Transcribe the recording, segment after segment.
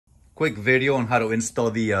quick video on how to install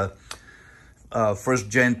the first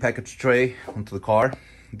gen package tray onto the car.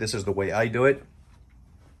 This is the way I do it.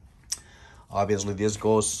 Obviously this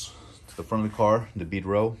goes to the front of the car, the bead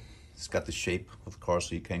row. It's got the shape of the car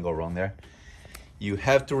so you can't go wrong there. You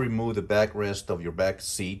have to remove the backrest of your back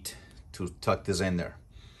seat to tuck this in there.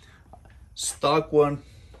 Stock one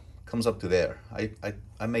comes up to there.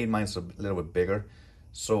 I made mine a little bit bigger,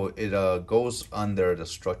 so it goes under the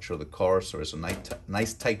structure of the car, so it's a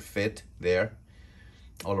nice tight fit there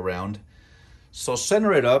all around. So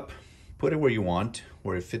center it up, put it where you want,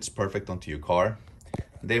 where it fits perfect onto your car.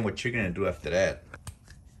 Then what you're gonna do after that,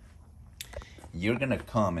 you're gonna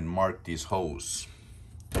come and mark these holes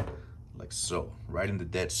like so, right in the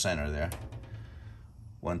dead center there.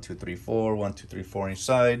 1, 2, 3, 4, 1, 2, 3, 4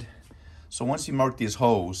 inside. So once you mark these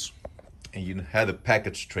holes and you have the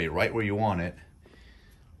package tray right where you want it,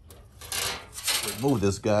 remove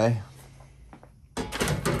this guy.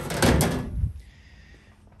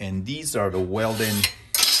 And these are the welding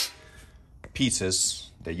pieces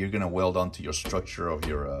that you're gonna weld onto your structure of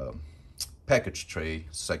your package tray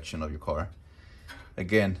section of your car.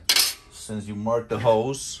 Again, since you marked the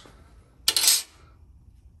holes,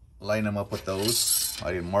 line them up with those.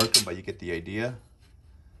 I didn't mark them, but you get the idea.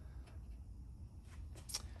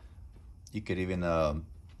 You could even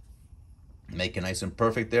make it nice and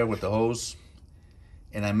perfect there with the hose.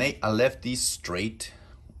 And I left these straight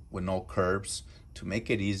with no curves to make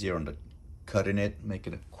it easier on the cutting it, make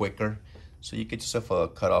it quicker. So you get yourself a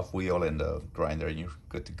cut-off wheel and a grinder and you're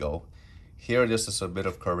good to go. Here, this is a bit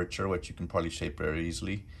of curvature, which you can probably shape very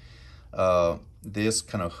easily. This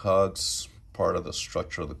kind of hugs part of the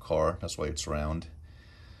structure of the car. That's why it's round.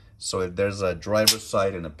 So if there's a driver's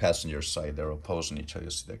side and a passenger side, they're opposing each other.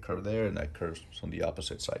 You see that curve there and that curve on the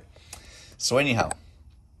opposite side. So anyhow,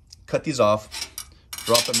 cut these off,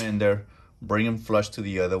 drop them in there, bring them flush to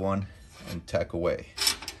the other one, and tack away.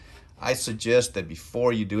 I suggest that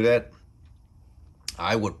before you do that,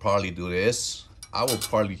 I would probably do this. I will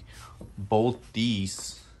probably bolt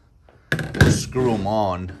these, screw them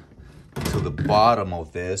on to the bottom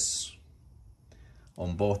of this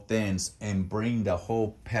on both ends, and bring the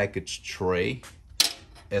whole package tray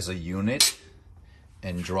as a unit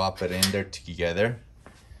and drop it in there together.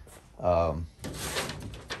 I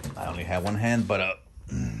only have one hand, but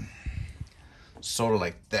sort of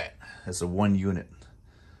like that as a one unit,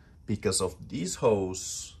 because of these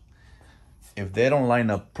holes. If they don't line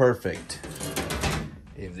up perfect,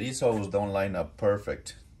 if these holes don't line up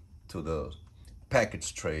perfect to the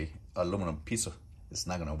package tray aluminum piece, it's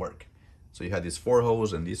not gonna work. So you have these 4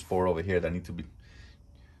 holes and these 4 over here that need to be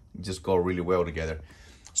just go really well together.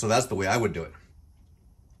 So that's the way I would do it.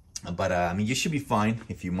 But I mean, you should be fine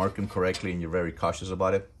if you mark them correctly and you're very cautious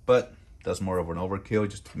about it. But that's more of an overkill,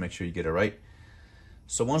 just to make sure you get it right.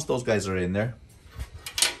 So once those guys are in there,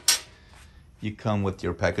 you come with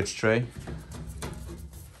your package tray.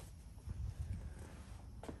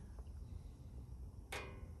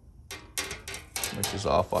 Which is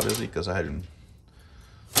off, obviously, because I hadn't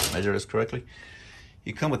measured this correctly.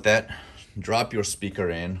 You come with that, drop your speaker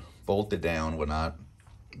in, bolt it down, whatnot.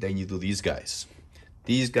 Then you do these guys.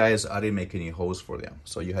 These guys, I didn't make any holes for them,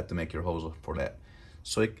 so you had to make your holes for that.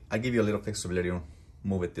 So I give you a little flexibility to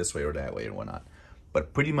move it this way or that way or whatnot.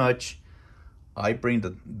 But pretty much, I bring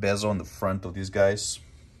the bezel on the front of these guys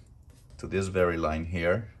to this very line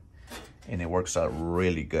here, and it works out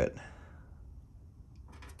really good.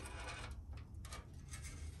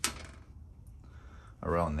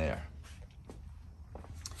 Around there.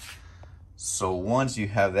 So once you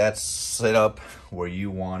have that set up where you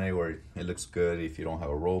want it, where it looks good, if you don't have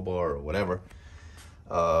a roll bar or whatever,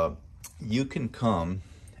 you can come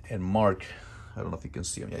and mark, I don't know if you can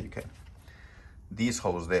see them, yeah you can, these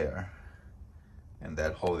holes there and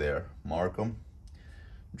that hole there, mark them,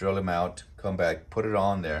 drill them out, come back, put it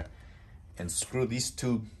on there, and screw these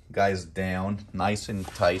 2 guys down nice and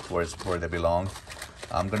tight where they belong.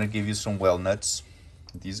 I'm gonna give you some weld nuts.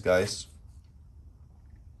 These guys,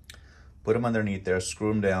 put them underneath there, screw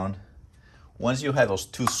them down. Once you have those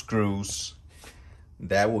 2 screws,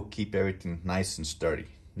 that will keep everything nice and sturdy.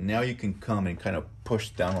 Now you can come and kind of push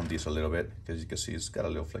down on these a little bit, because you can see it's got a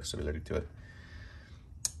little flexibility to it.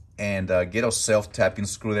 And get a self-tapping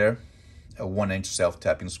screw there, a 1-inch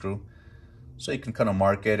self-tapping screw. So you can kind of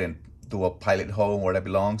mark it and do a pilot hole where that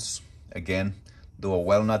belongs. Again, do a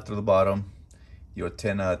weld nut through the bottom, your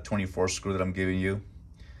 10-24 screw that I'm giving you.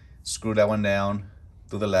 Screw that one down,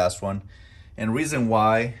 do the last one. And reason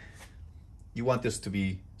why you want this to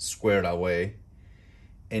be squared away,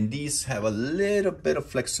 and these have a little bit of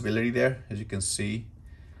flexibility there, as you can see.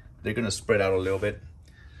 They're gonna spread out a little bit.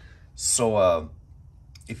 So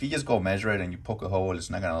if you just go measure it and you poke a hole, it's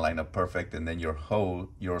not gonna line up perfect, and then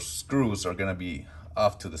your screws are gonna be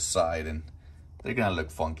off to the side and they're gonna look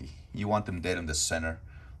funky. You want them dead in the center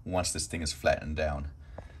once this thing is flattened down.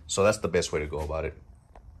 So that's the best way to go about it.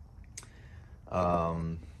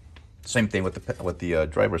 Same thing with the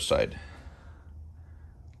driver's side.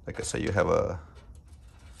 Like I said, you have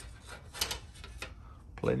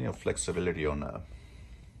plenty of flexibility on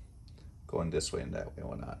going this way and that way and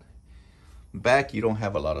whatnot. Back, you don't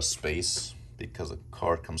have a lot of space because the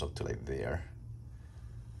car comes up to like there.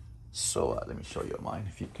 So let me show you mine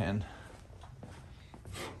if you can.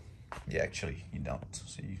 Yeah, actually you don't.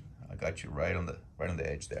 See, I got you right on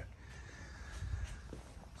the edge there.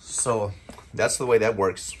 So that's the way that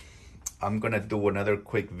works. I'm gonna do another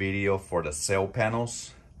quick video for the sail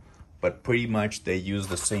panels, but pretty much they use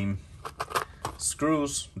the same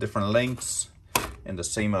screws, different lengths, and the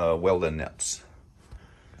same welded nuts.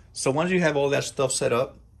 So once you have all that stuff set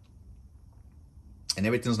up and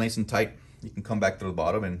everything's nice and tight, you can come back to the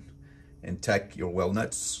bottom and tack your weld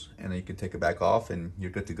nuts, and then you can take it back off and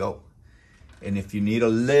you're good to go. And if you need a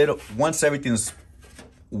little, once everything's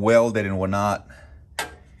welded and whatnot,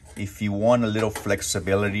 if you want a little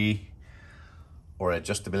flexibility or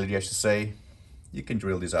adjustability, I should say, you can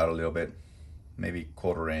drill these out a little bit, maybe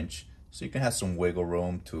 1/4 inch, so you can have some wiggle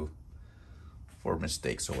room for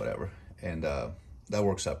mistakes or whatever. And that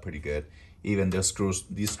works out pretty good. Even these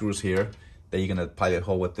screws here that you're gonna pilot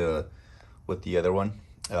hole with the other one,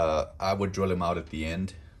 I would drill them out at the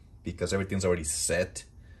end because everything's already set.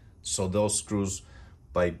 So those screws,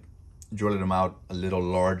 by drilling them out a little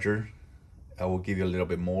larger, I will give you a little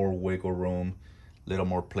bit more wiggle room, a little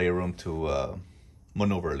more play room to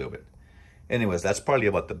maneuver a little bit. Anyways, that's probably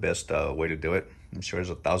about the best way to do it. I'm sure there's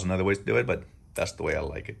 1,000 other ways to do it, but that's the way I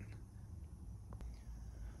like it.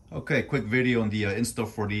 Okay, quick video on the install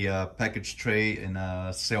for the package tray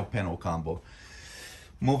and sail panel combo.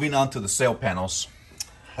 Moving on to the sail panels.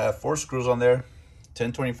 I have 4 screws on there,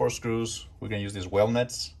 1024 screws. We're gonna use these weld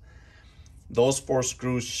nuts. Those 4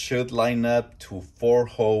 screws should line up to 4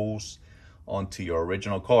 holes onto your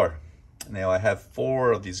original car. Now I have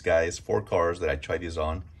 4 of these guys, 4 cars that I tried these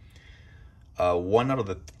on. One out of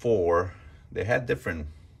the 4, they had different,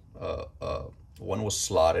 one was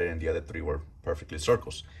slotted and the other 3 were perfectly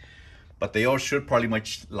circles. But they all should pretty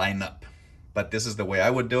much line up. But this is the way I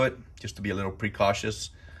would do it, just to be a little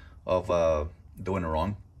precautious of doing it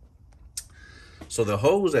wrong. So the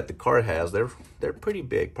holes that the car has, they're pretty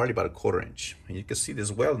big, probably about 1/4 inch. And you can see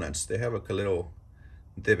these weld nuts, they have like a little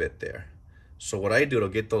divot there. So what I do to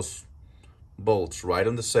get those bolts right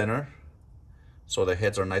in the center, so the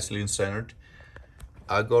heads are nicely centered,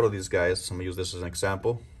 I go to these guys. I'm gonna use this as an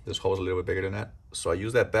example. This hole is a little bit bigger than that. So I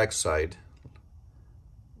use that back side.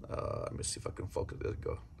 Let me see if I can focus. There we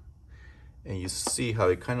go. And you see how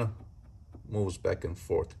it kind of moves back and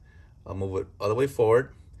forth. I'll move it all the way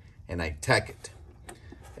forward and I tack it.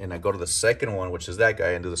 And I go to the second one, which is that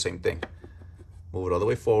guy, and do the same thing. Move it all the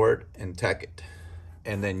way forward and tack it.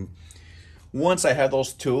 And then once I have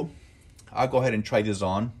those 2, I'll go ahead and try this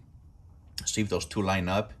on, see if those 2 line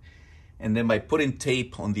up. And then by putting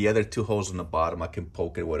tape on the other 2 holes on the bottom, I can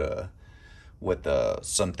poke it with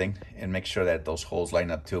something and make sure that those holes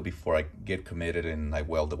line up too before I get committed and I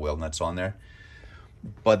weld the weld nuts on there.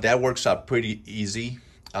 But that works out pretty easy.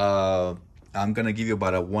 I'm gonna give you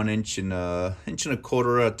about a 1 inch and a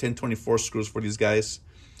 1/4 1024 screws for these guys.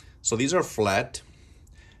 So these are flat,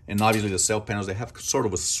 and obviously the sail panels, they have sort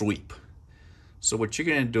of a sweep. So what you're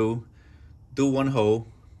gonna do 1 hole.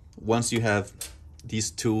 Once you have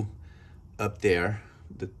these 2 up there,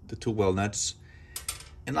 the 2 weld nuts,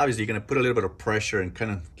 and obviously you're gonna put a little bit of pressure and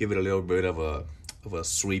kind of give it a little bit of a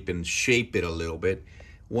sweep and shape it a little bit.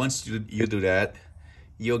 Once you do that,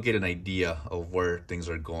 you'll get an idea of where things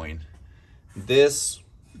are going. This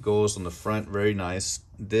goes on the front very nice.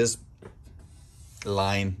 This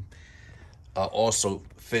line also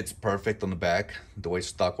fits perfect on the back, the way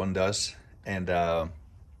stock one does. And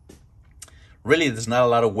really there's not a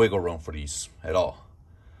lot of wiggle room for these at all.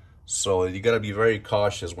 So you gotta be very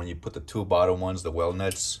cautious when you put the 2 bottom ones, the weld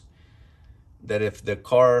nuts, that if the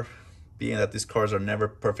car, being that these cars are never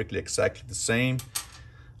perfectly exactly the same,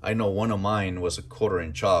 I know one of mine was a 1/4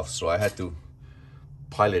 inch off, so I had to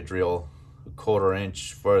pilot drill a 1/4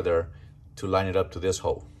 inch further to line it up to this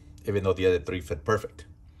hole, even though the other 3 fit perfect.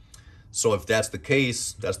 So if that's the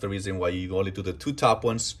case, that's the reason why you only do the 2 top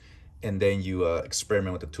ones and then you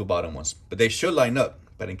experiment with the 2 bottom ones. But they should line up,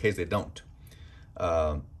 but in case they don't.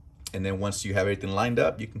 And then once you have everything lined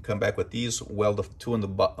up, you can come back with these, weld the 2 on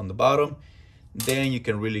the bottom. Then you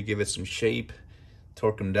can really give it some shape,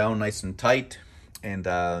 torque them down nice and tight,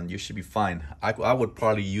 and you should be fine. I would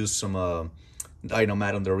probably use some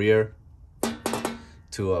Dynamat on the rear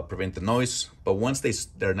to prevent the noise, but once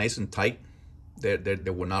they're nice and tight, they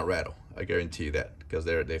will not rattle. I guarantee you that, because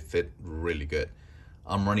they fit really good.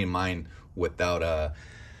 I'm running mine without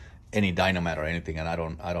any Dynamat or anything, and I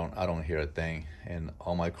don't hear a thing. And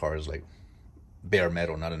all my cars like bare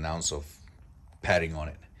metal, not an ounce of padding on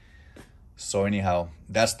it. So anyhow,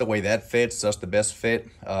 that's the way that fits. That's the best fit.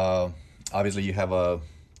 Obviously, you have a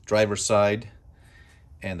driver's side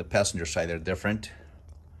and the passenger side. They're different,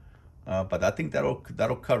 but I think that'll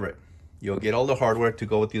cover it. You'll get all the hardware to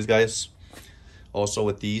go with these guys, also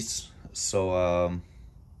with these. So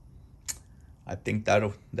I think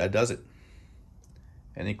that does it.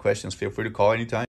 Any questions, feel free to call anytime.